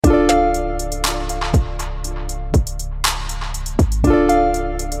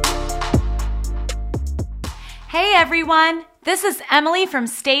everyone! This is Emily from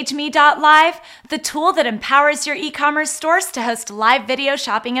StageMe.live, the tool that empowers your e-commerce stores to host live video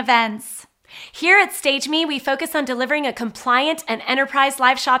shopping events. Here at StageMe, we focus on delivering a compliant and enterprise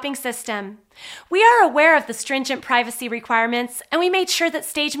live shopping system. We are aware of the stringent privacy requirements, and we made sure that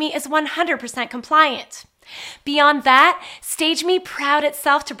StageMe is 100% compliant. Beyond that, StageMe proud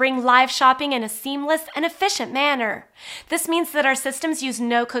itself to bring live shopping in a seamless and efficient manner. This means that our systems use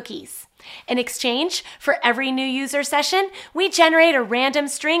no cookies. In exchange, for every new user session, we generate a random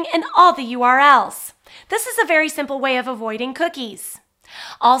string in all the URLs. This is a very simple way of avoiding cookies.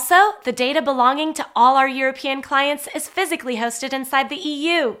 Also, the data belonging to all our European clients is physically hosted inside the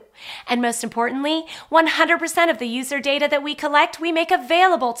EU. And most importantly, 100% of the user data that we collect, we make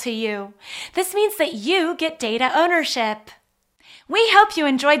available to you. This means that you get data ownership. We hope you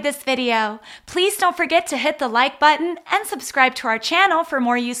enjoyed this video. Please don't forget to hit the like button and subscribe to our channel for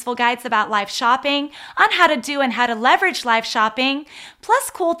more useful guides about live shopping, on how to do and how to leverage live shopping, plus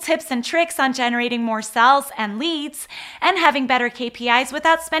cool tips and tricks on generating more sales and leads, and having better KPIs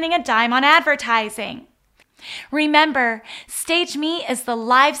without spending a dime on advertising. Remember, StageMe is the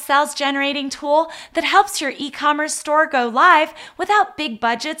live sales generating tool that helps your e-commerce store go live without big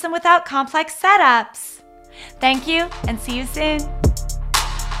budgets and without complex setups. Thank you, and see you soon.